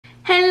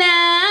Hello,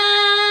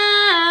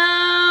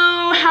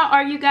 how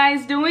are you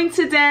guys doing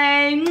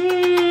today?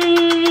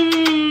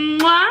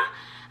 Mwah.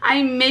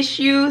 I miss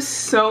you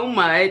so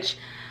much.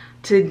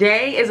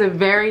 Today is a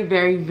very,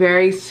 very,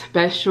 very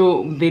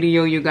special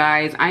video, you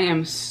guys. I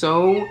am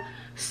so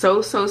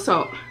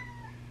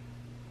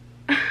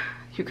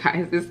you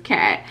guys, this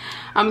cat.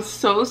 I'm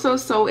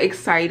so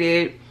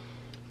excited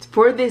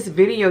for this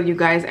video, you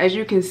guys. As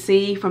you can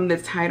see from the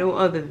title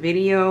of the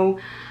video,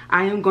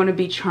 I am going to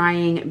be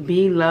trying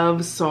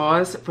Blove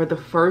sauce for the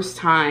first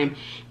time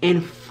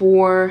in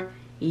 4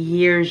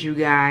 years, you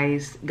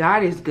guys.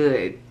 God is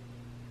good.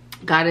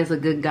 God is a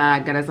good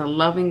God. God is a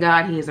loving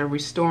God. He is a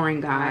restoring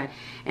God.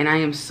 And I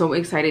am so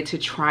excited to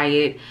try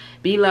it.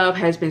 Blove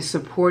has been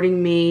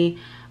supporting me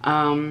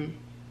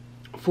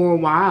for a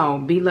while.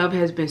 Blove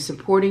has been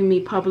supporting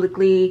me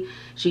publicly.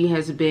 She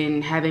has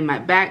been having my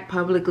back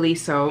publicly.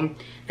 So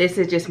this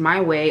is just my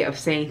way of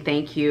saying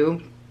thank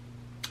you.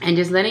 And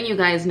just letting you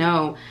guys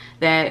know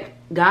that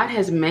God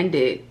has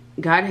mended.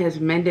 God has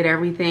mended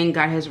everything.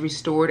 God has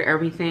restored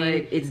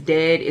everything. It's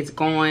dead. It's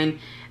gone.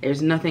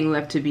 There's nothing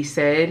left to be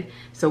said.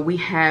 So we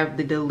have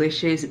the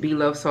delicious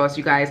Blove sauce,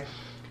 you guys.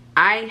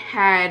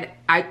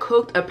 I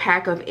cooked a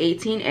pack of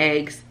 18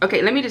 eggs.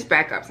 Okay, let me just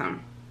back up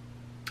some.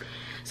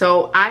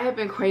 So I have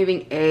been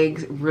craving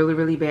eggs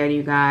really bad,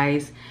 you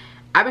guys.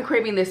 I've been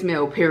craving this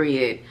meal,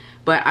 period.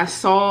 But I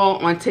saw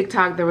on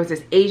TikTok there was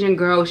this Asian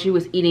girl. She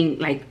was eating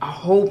like a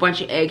whole bunch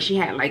of eggs. She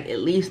had like at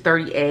least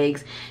 30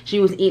 eggs. She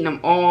was eating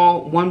them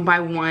all one by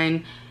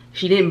one.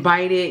 She didn't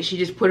bite it. She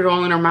just put it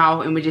all in her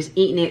mouth and was just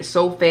eating it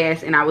so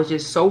fast. And I was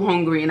just so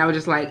hungry. And I was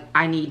just like,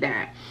 I need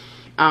that.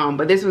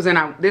 But this was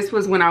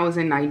when I was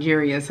in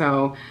Nigeria.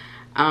 So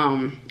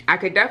I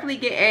could definitely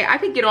get egg. I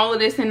could get all of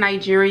this in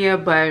Nigeria,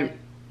 but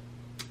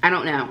I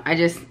don't know. I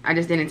just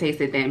didn't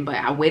taste it then. But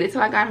I waited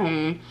till I got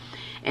home.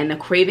 And the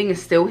craving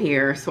is still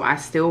here, so I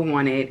still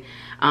want it.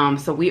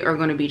 So we are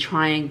going to be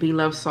trying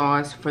Blove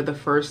sauce for the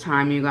first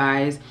time, you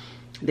guys.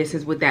 This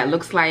is what that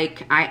looks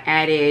like. I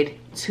added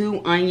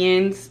 2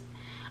 onions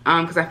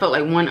because I felt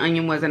like 1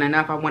 onion wasn't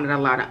enough. I wanted a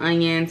lot of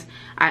onions.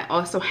 I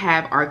also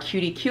have our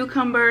cutie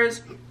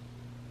cucumbers.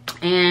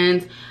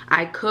 And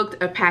I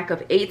cooked a pack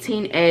of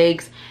 18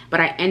 eggs, but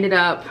I ended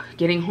up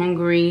getting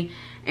hungry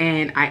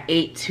and I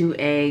ate 2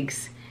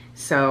 eggs.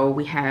 So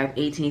we have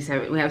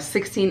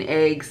 16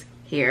 eggs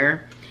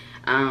here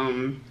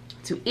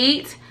to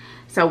eat.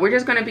 So we're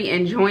just gonna be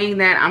enjoying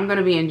that. I'm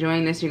gonna be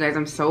enjoying this, you guys.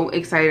 I'm so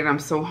excited. I'm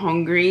so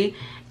hungry.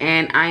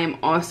 And I am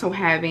also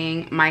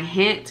having my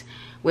hint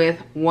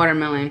with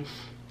watermelon.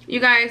 You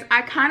guys,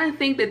 I kind of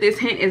think that this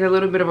hint is a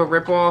little bit of a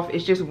ripoff.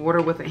 It's just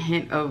water with a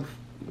hint of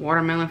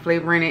watermelon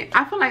flavor in it.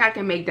 I feel like I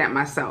can make that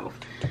myself.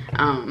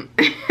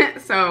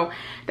 So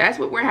that's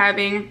what we're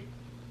having.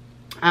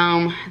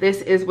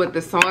 This is what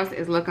the sauce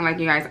is looking like,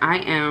 you guys. I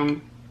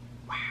am,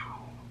 wow.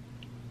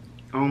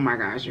 Oh my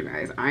gosh, you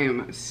guys. I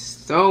am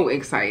so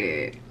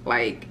excited.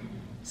 Like,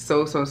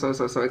 so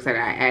excited.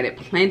 I added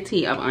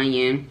plenty of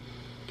onion.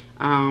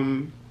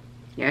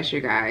 Yes,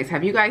 you guys.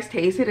 Have you guys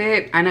tasted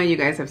it? I know you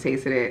guys have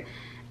tasted it.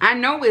 I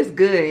know it's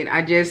good.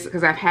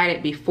 Because I've had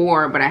it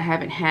before, but I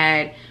haven't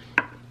had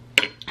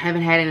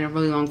it in a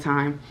really long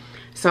time.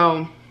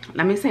 So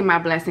let me say my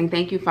blessing.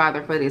 Thank you,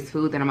 Father, for this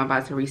food that I'm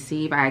about to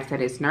receive. I ask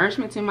that it's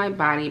nourishment to my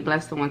body.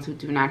 Bless the ones who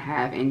do not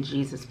have, in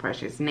Jesus'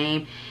 precious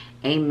name.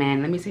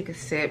 Amen. Let me take a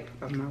sip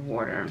of my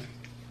water.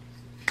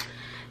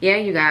 Yeah,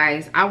 you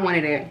guys, I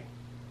wanted it.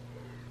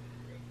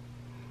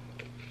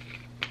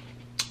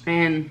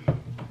 And,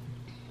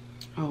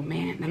 oh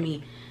man,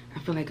 I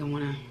feel like I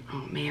wanna,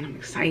 oh man, I'm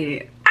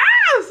excited.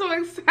 I'm so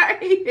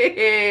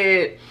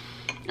excited.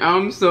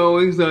 I'm so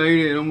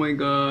excited. Oh my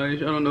gosh.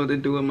 I don't know what to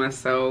do with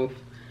myself.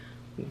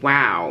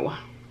 Wow.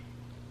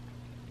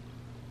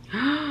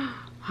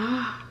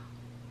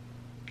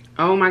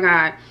 Oh my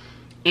God.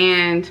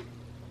 And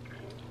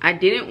I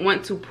didn't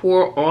want to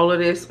pour all of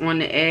this on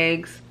the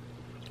eggs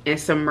and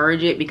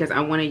submerge it because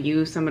I want to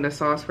use some of the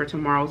sauce for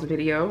tomorrow's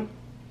video.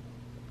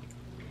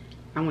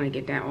 I want to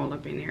get that all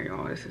up in there,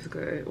 y'all. This is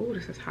good. Oh,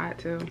 this is hot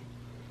too.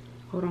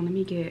 Hold on, let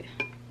me get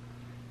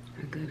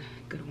a good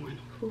one.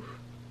 Whew.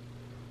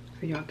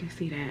 So y'all can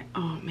see that.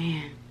 Oh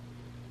man.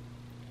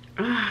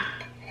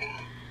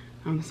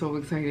 I'm so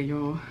excited,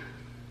 y'all.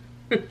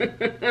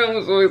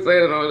 I'm so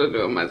excited. I want to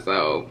do it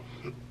myself.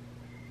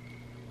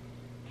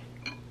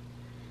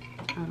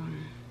 Hold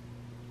on.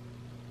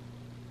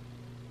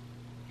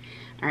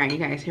 All right, you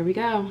guys, here we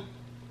go.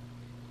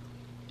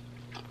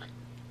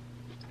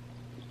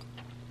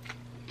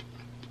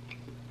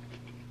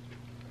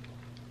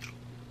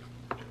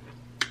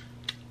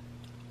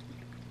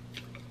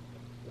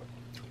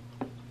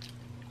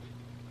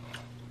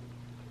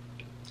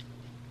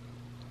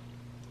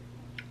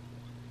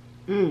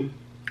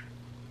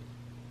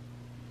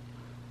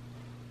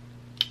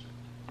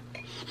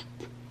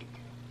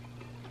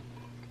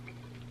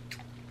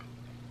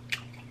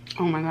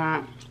 Oh my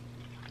God.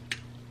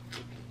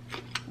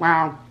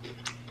 Wow.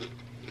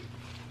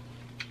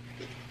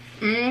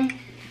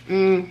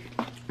 You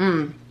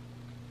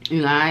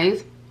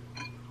guys,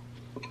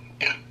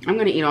 I'm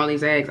gonna eat all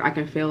these eggs. I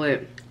can feel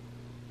it.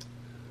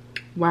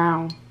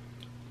 Wow.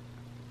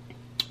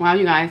 Wow,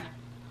 you guys.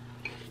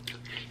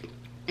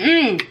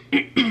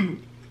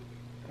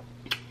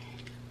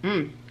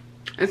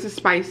 This is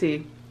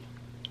spicy.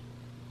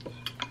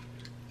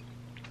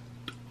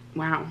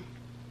 Wow.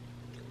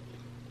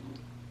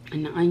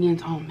 And the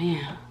onions, oh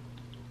man.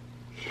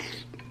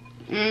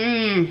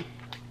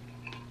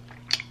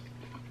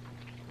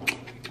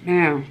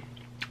 Yeah.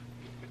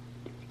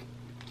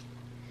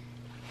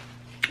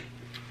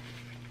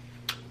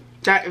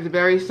 That is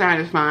very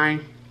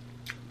satisfying.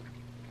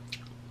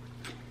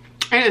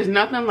 And it's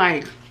nothing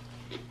like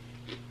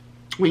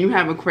when you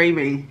have a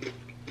craving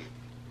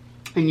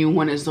and you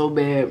want it so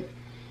bad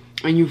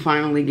and you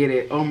finally get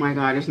it. Oh my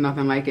God, it's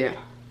nothing like it.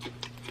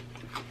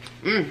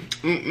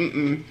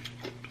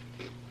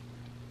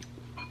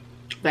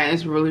 That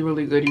is really,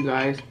 really good, you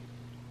guys.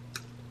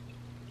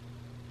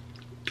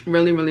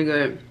 Really, really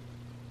good.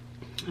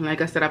 And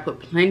like I said, I put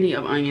plenty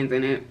of onions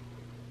in it.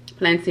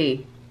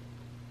 Plenty.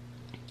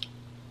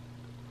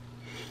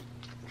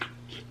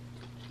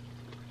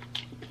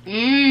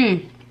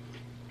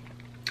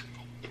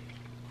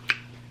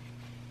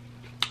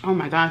 Oh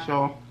my gosh,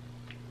 y'all.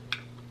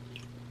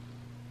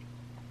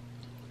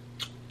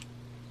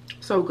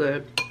 So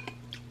good.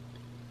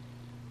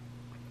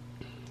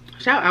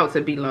 Shout out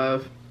to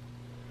Blove.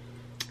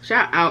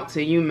 Shout out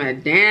to you,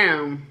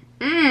 madam.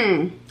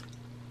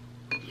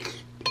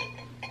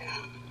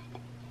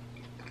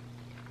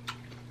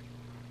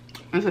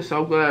 This is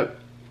so good.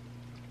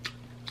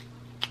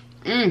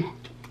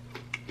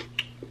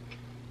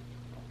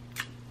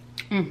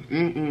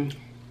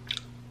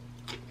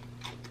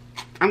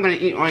 I'm gonna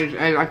eat all these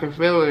eggs. I can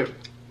feel it.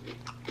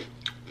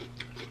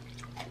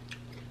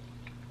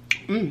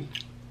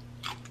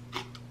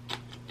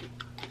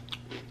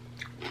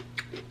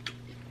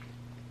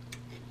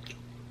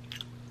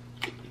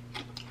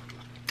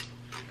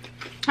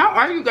 How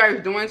are you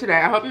guys doing today?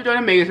 I hope you're doing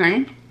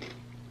amazing.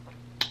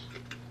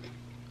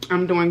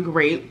 I'm doing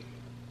great.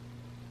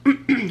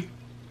 Let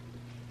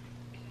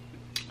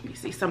me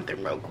see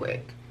something real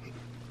quick.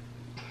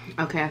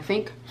 Okay, I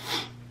think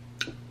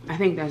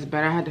that's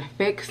better. I had to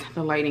fix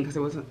the lighting because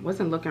it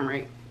wasn't looking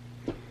right.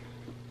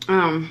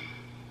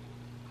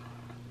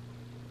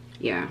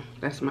 Yeah,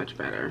 that's much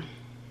better.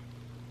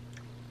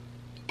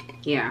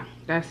 Yeah,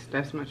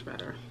 that's much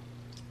better.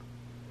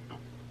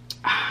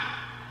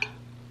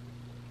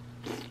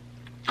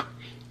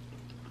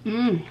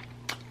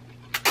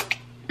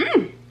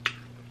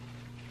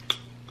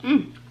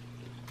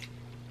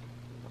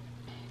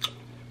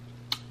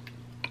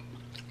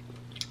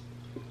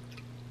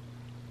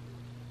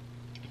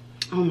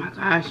 Oh my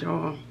gosh,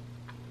 y'all.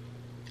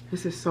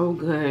 This is so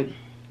good.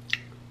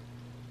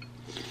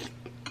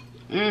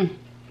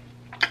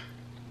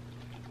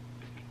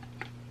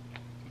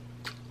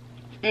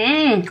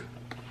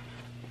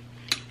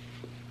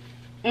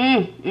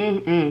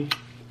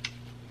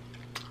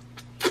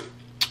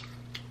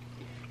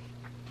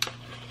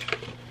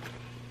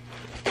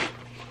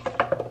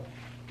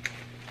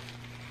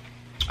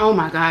 Oh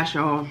my gosh,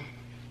 y'all.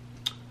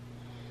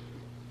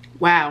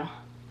 Wow.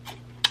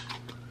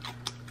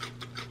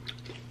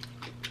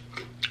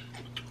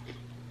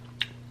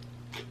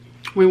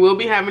 We will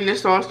be having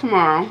this sauce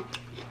tomorrow.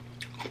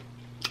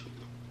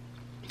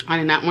 I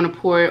did not want to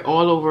pour it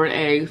all over the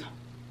eggs.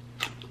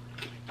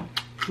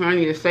 I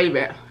need to save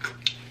it.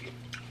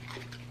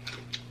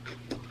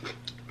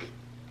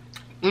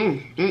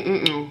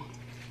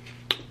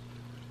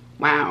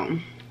 Wow.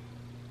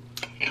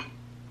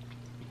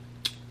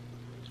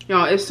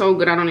 Y'all, it's so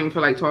good. I don't even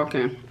feel like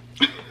talking.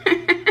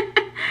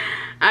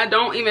 I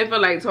don't even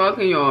feel like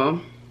talking, y'all.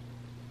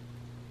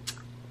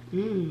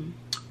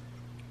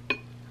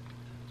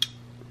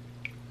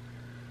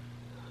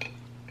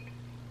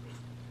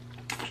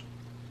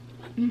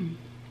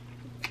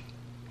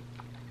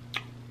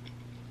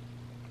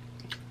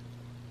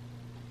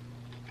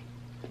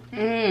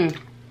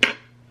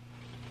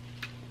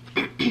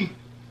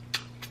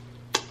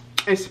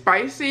 It's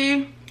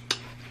spicy.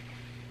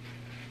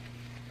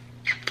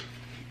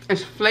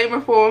 It's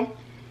flavorful.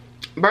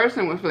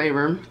 Bursting with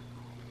flavor.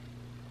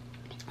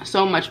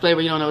 So much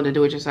flavor you don't know what to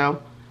do with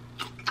yourself.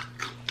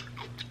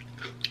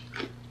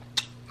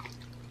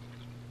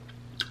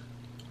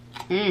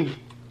 And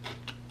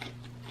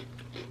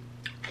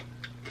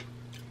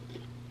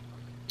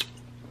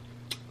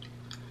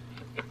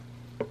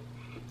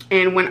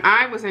when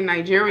I was in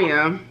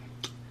Nigeria,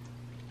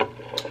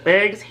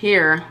 eggs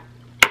here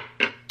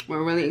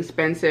were really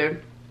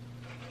expensive.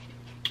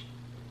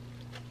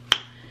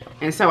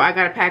 And so I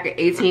got a pack of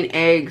 18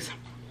 eggs.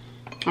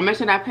 How much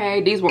did I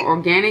pay? These were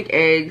organic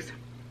eggs.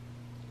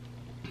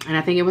 And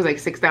I think it was like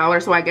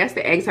 $6. So I guess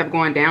the eggs have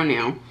gone down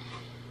now.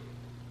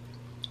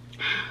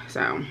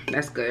 So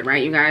that's good,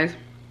 right, you guys?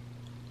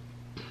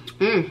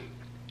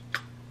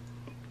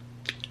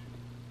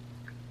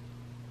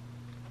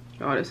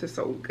 Oh, this is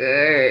so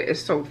good.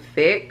 It's so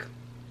thick.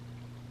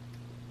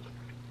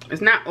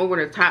 It's not over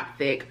the top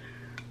thick.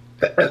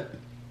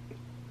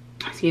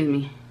 Excuse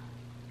me.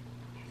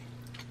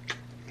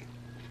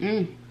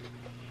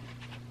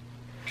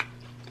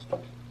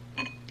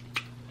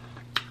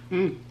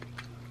 Mm.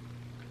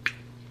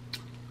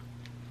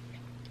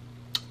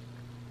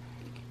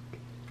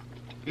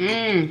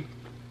 Mmm.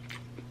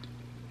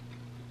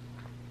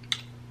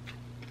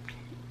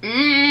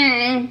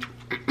 Mmm.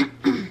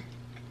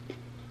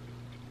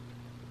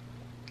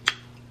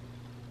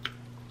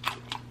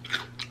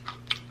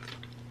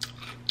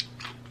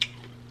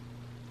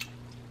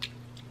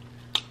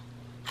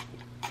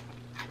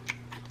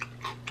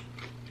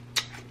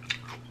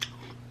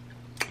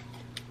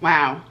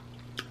 Wow.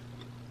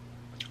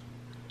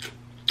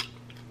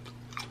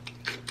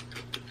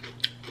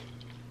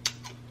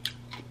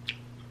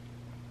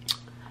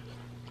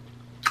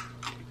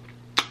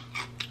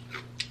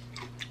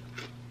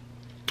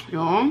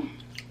 Y'all,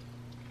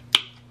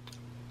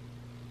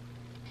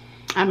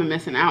 I've been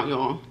missing out,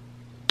 y'all.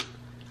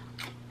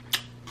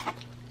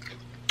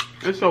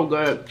 It's so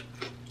good.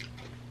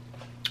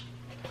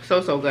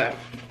 So, so good.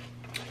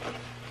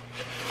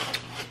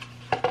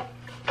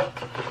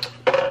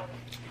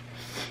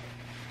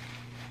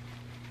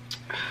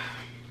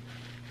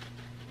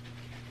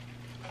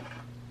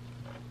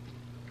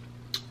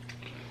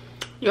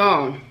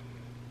 Y'all,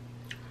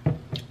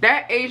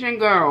 that Asian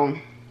girl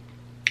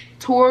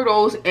tore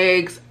those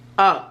eggs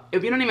up.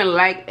 If you don't even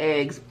like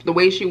eggs, the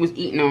way she was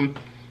eating them,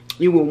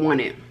 you will want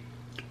it.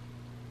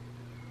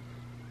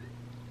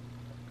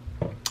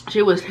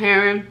 She was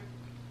tearing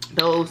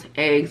those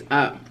eggs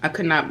up. I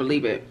could not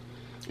believe it.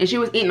 And she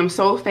was eating them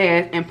so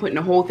fast and putting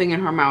the whole thing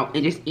in her mouth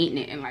and just eating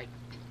it, and like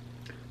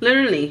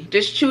literally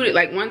just chewed it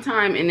like one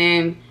time and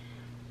then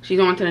she's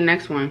on to the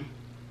next one.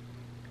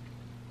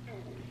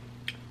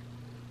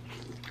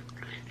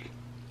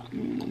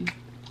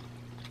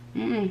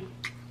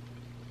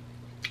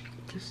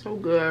 It's so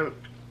good.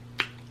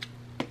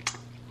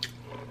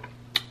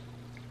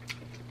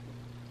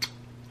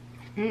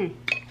 I'm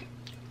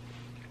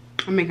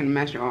making a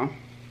mess, y'all.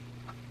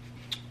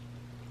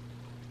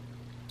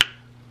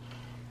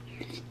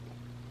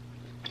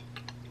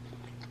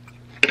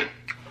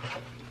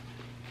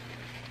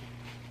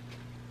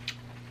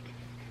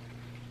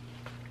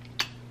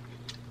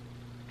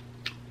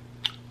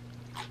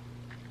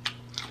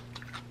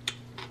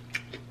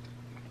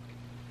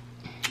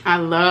 I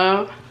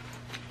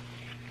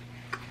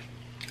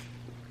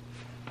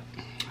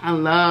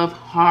love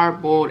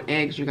hard-boiled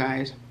eggs, you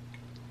guys.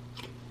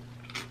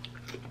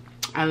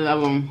 I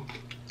love them.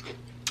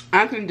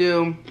 I can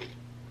do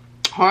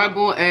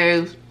hard-boiled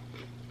eggs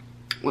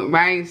with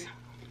rice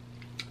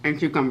and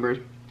cucumbers.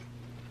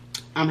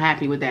 I'm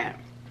happy with that.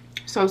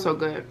 So, so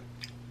good.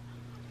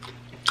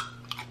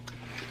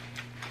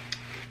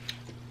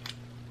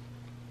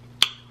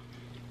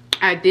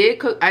 I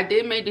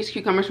did make these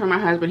cucumbers for my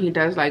husband. He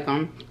does like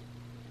them.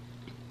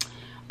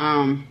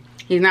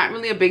 He's not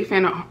really a big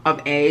fan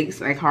of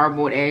eggs, like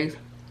hard-boiled eggs.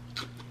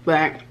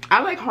 But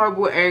I like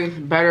hard-boiled eggs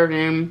better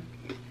than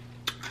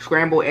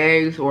scrambled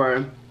eggs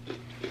or,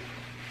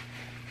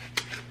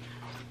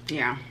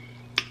 yeah.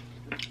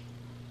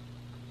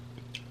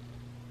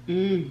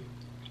 Oh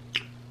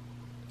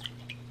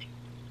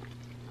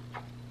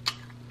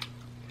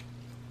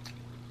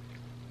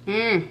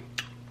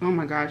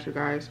my gosh, you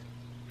guys.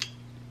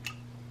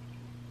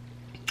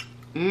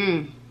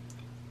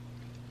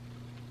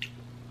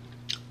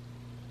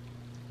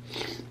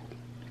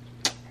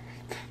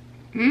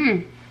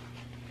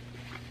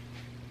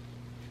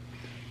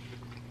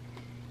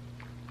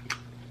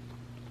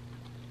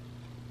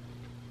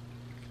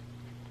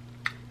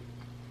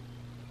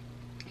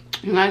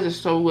 You guys are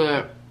so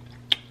good.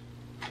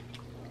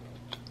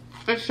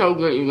 It's so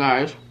good, you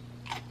guys.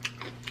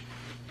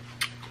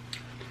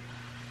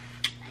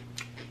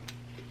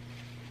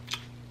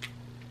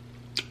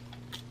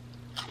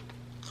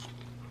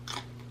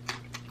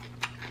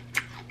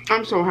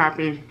 I'm so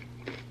happy.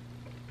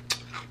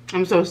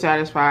 I'm so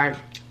satisfied.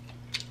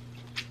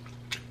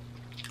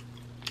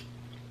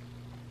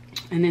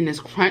 And then this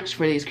crunch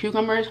for these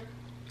cucumbers.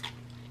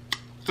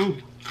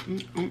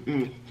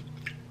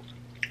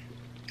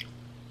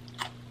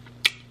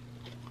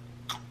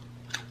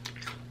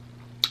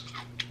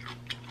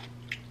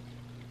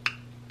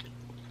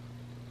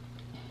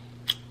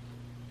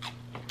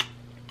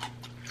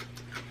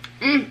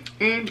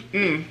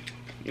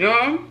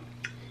 Y'all,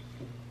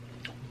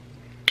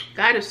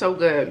 God is so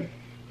good.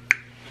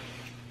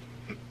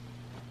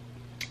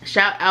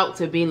 Shout out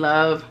to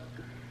Blove.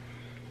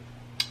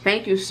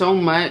 Thank you so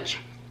much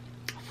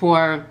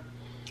for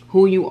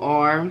who you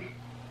are.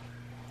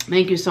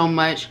 Thank you so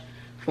much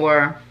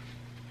for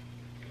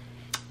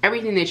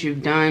everything that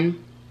you've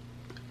done.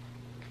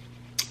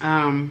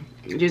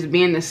 Just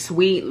being the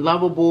sweet,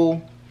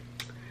 lovable,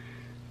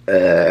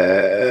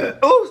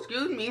 oh,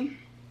 excuse me.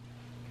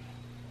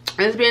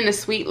 Just being the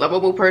sweet,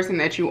 lovable person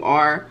that you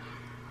are.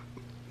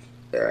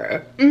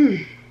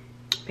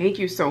 Thank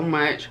you so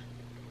much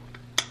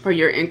for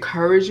your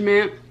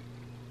encouragement.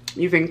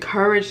 You've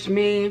encouraged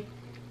me.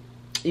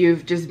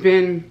 You've just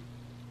been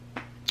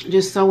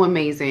just so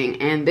amazing.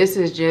 And this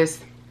is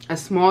just a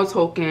small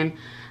token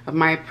of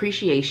my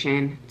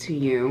appreciation to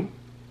you.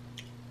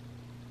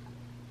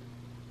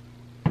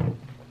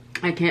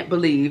 I can't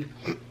believe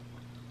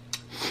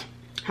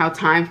how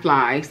time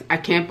flies. I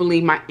can't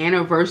believe my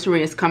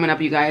anniversary is coming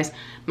up, you guys.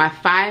 My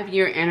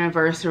 5-year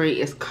anniversary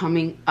is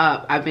coming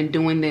up. I've been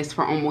doing this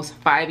for almost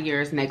 5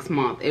 years next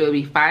month. It will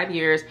be 5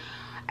 years,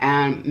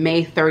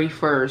 May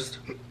 31st.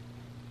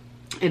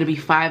 It'll be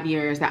 5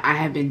 years that I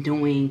have been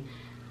doing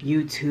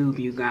YouTube,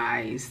 you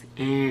guys.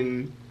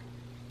 And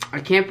I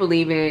can't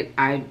believe it.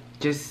 It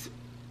just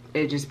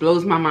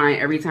blows my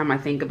mind every time I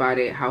think about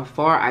it, how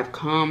far I've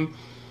come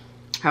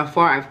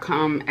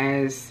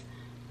as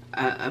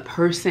a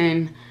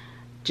person.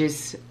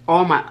 Just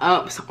all my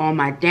ups, all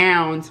my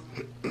downs,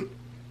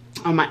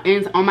 all my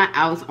ins, all my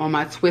outs, all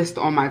my twists,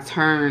 all my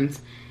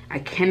turns. I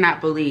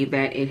cannot believe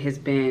that it has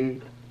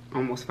been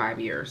almost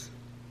 5 years.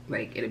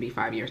 Like, it'll be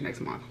 5 years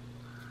next month.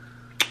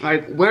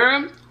 Like,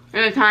 where did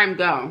the time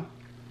go?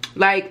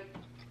 Like,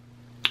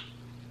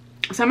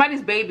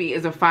 somebody's baby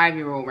is a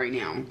 5-year-old right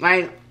now.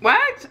 Like,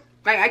 what?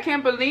 Like, I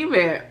can't believe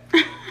it.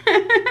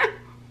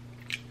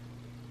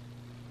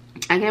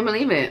 I can't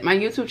believe it. My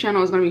YouTube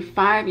channel is going to be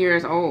 5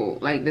 years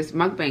old. Like, this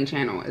mukbang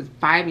channel is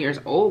 5 years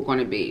old going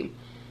to be.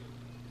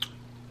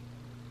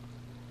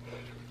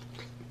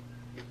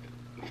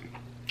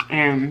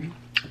 And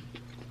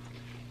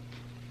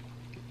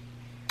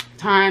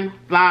time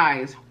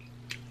flies.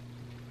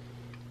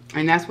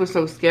 And that's what's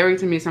so scary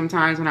to me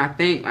sometimes when I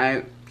think,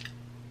 like,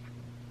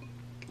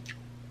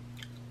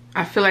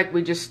 I feel like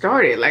we just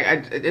started. Like,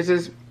 it's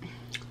just...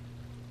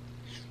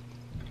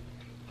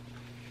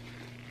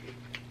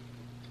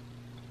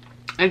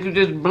 Like, you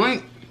just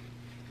blink.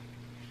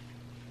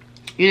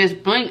 You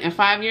just blink and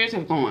 5 years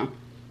have gone.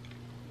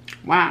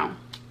 Wow.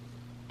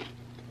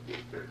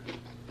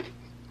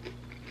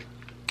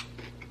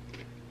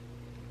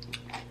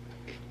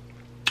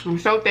 I'm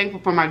so thankful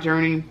for my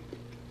journey.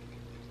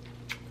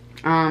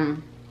 Wow.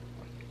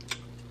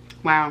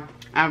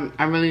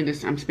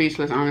 I'm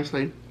speechless,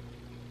 honestly.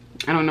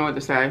 I don't know what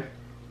to say.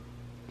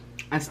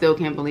 I still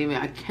can't believe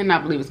it. I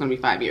cannot believe it's going to be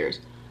 5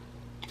 years.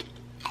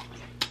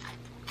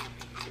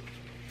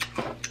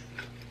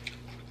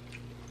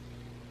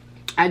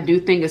 I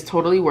do think it's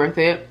totally worth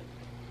it.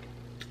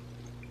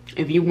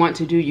 If you want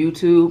to do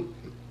YouTube,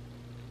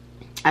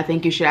 I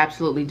think you should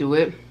absolutely do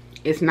it.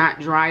 It's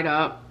not dried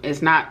up.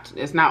 It's not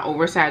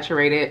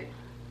oversaturated.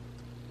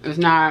 It's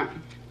not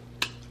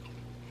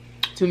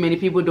too many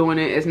people doing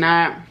it. It's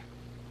not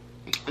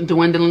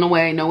dwindling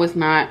away. No, it's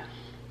not.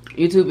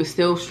 YouTube is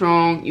still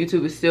strong.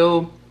 YouTube is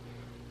still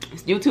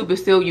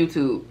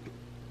YouTube.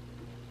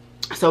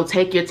 So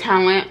take your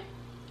talent,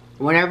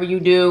 whatever you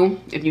do,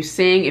 if you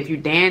sing, if you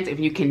dance, if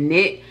you can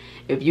knit,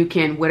 if you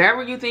can,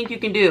 whatever you think you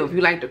can do. If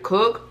you like to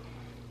cook,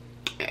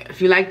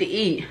 if you like to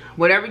eat,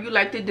 whatever you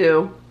like to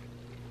do,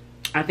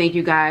 I think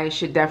you guys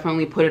should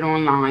definitely put it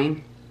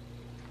online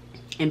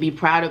and be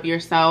proud of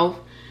yourself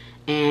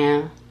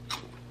and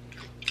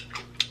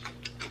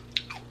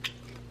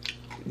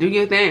do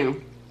your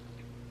thing.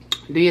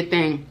 Do your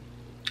thing.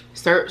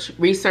 Search,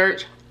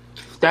 research,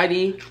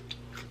 study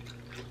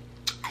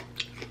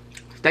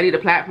the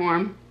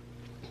platform.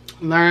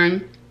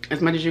 Learn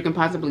as much as you can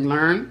possibly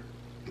learn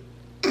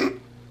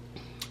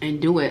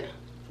and do it.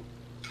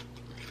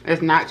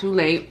 It's not too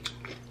late.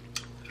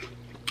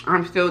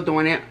 I'm still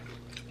doing it.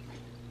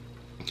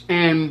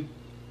 And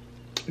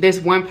this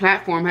one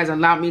platform has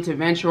allowed me to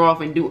venture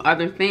off and do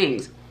other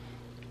things.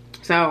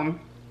 So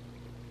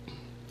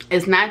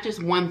it's not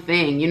just one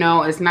thing, you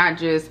know. It's not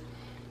just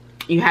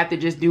you have to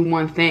just do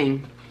one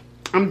thing.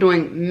 I'm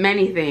doing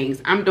many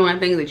things. I'm doing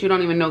things that you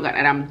don't even know that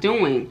I'm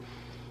doing.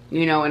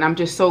 You know, and I'm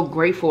just so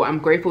grateful. I'm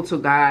grateful to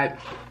God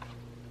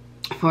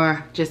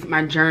for just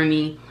my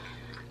journey.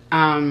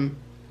 You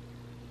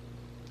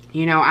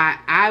know,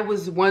 I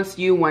was once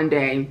you one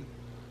day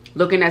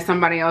looking at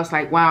somebody else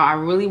like, wow, I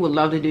really would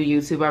love to do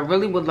YouTube. I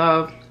really would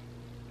love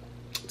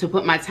to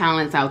put my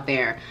talents out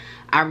there.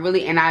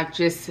 And I've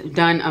just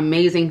done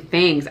amazing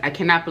things. I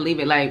cannot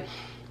believe it. Like,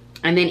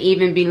 and then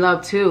even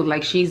Blove too.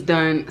 Like, she's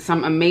done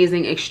some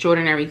amazing,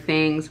 extraordinary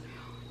things.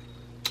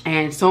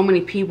 And so many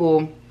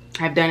people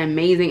have done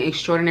amazing,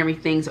 extraordinary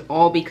things,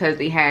 all because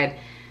they had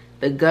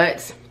the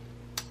guts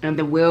and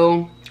the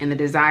will and the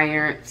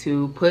desire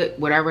to put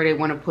whatever they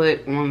want to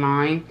put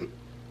online.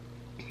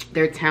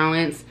 Their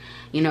talents.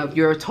 You know, if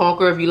you're a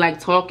talker, if you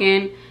like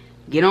talking,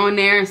 get on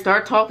there and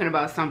start talking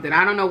about something.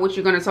 I don't know what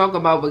you're going to talk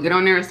about, but get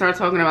on there and start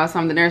talking about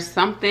something. There's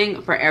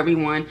something for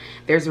everyone.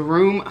 There's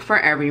room for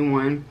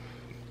everyone.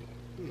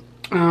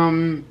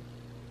 I'm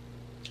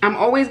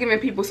always giving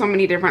people so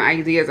many different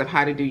ideas of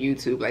how to do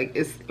YouTube.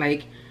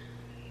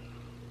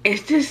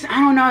 It's just,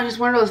 I don't know, just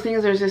one of those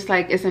things that's just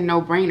like, it's a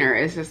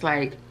no-brainer. It's just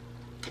like,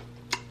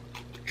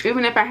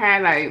 even if I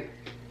had like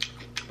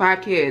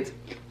 5 kids,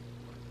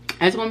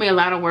 it's going to be a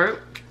lot of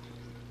work.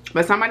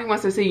 But somebody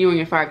wants to see you and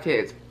your 5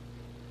 kids.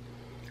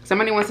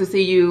 Somebody wants to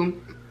see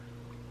you,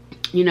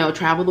 you know,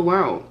 travel the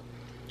world.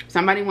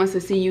 Somebody wants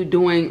to see you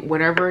doing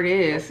whatever it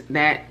is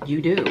that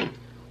you do.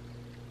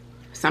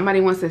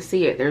 Somebody wants to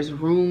see it. There's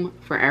room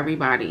for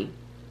everybody.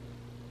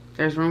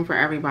 There's room for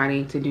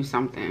everybody to do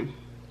something.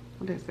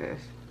 What is this?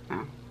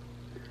 Oh.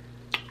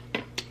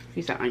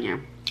 Piece of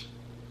onion.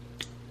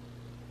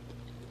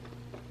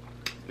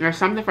 There's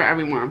something for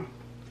everyone.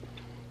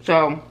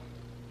 So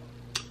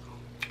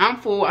I'm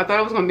full. I thought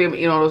I was gonna be able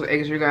to eat all those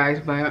eggs, you guys,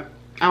 but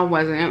I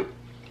wasn't.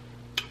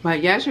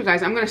 But yes, you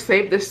guys, I'm gonna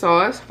save this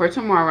sauce for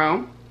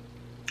tomorrow.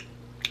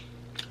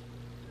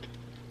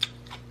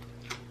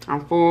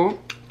 I'm full.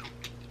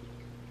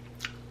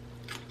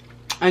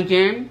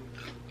 Again,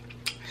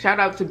 shout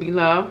out to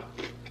Blove.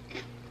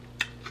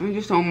 Thank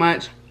you so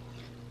much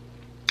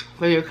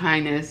for your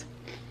kindness.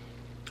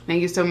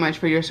 Thank you so much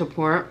for your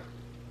support.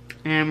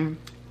 And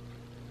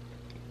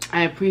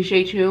I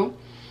appreciate you.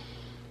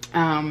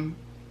 I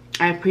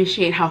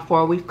appreciate how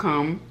far we've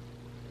come.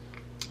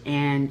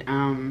 And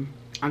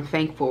I'm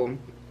thankful.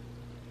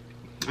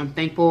 I'm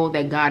thankful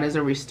that God is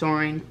a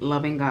restoring,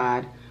 loving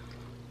God.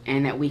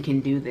 And that we can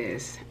do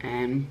this.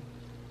 And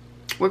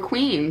we're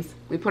queens.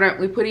 We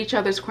put each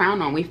other's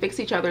crown on. We fix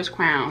each other's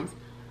crowns.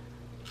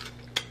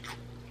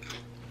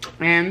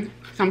 And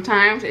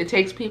sometimes it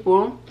takes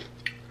people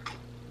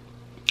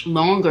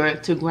longer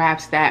to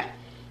grasp that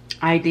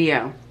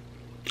idea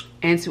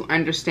and to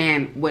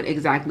understand what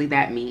exactly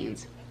that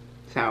means.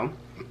 So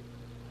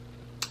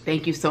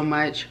thank you so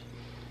much.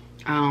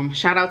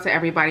 Shout out to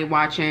everybody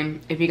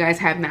watching. If you guys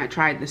have not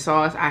tried the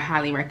sauce, I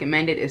highly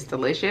recommend it. It's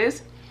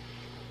delicious.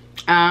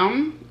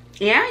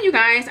 Yeah, you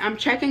guys, I'm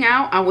checking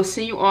out. I will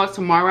see you all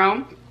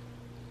tomorrow.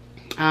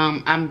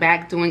 I'm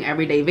back doing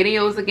everyday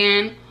videos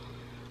again.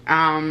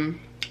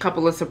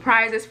 Couple of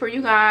surprises for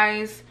you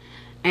guys.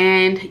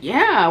 And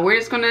yeah, we're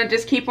just gonna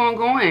keep on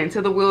going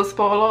till the wheels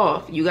fall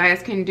off. You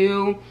guys can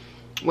do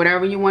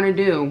whatever you want to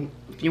do.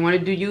 If you want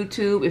to do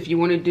YouTube, if you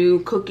want to do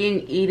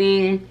cooking,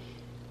 eating,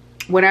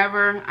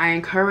 whatever, I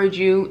encourage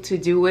you to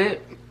do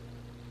it.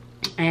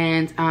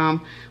 And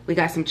we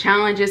got some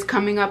challenges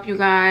coming up, you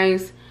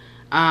guys.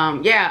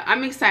 Yeah,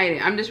 I'm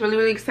excited. I'm just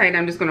really excited.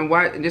 I'm just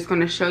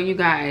gonna show you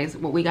guys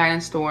what we got in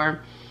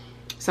store.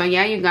 So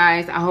yeah, you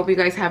guys, I hope you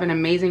guys have an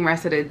amazing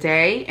rest of the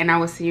day, and I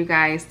will see you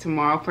guys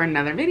tomorrow for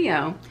another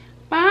video.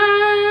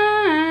 Bye.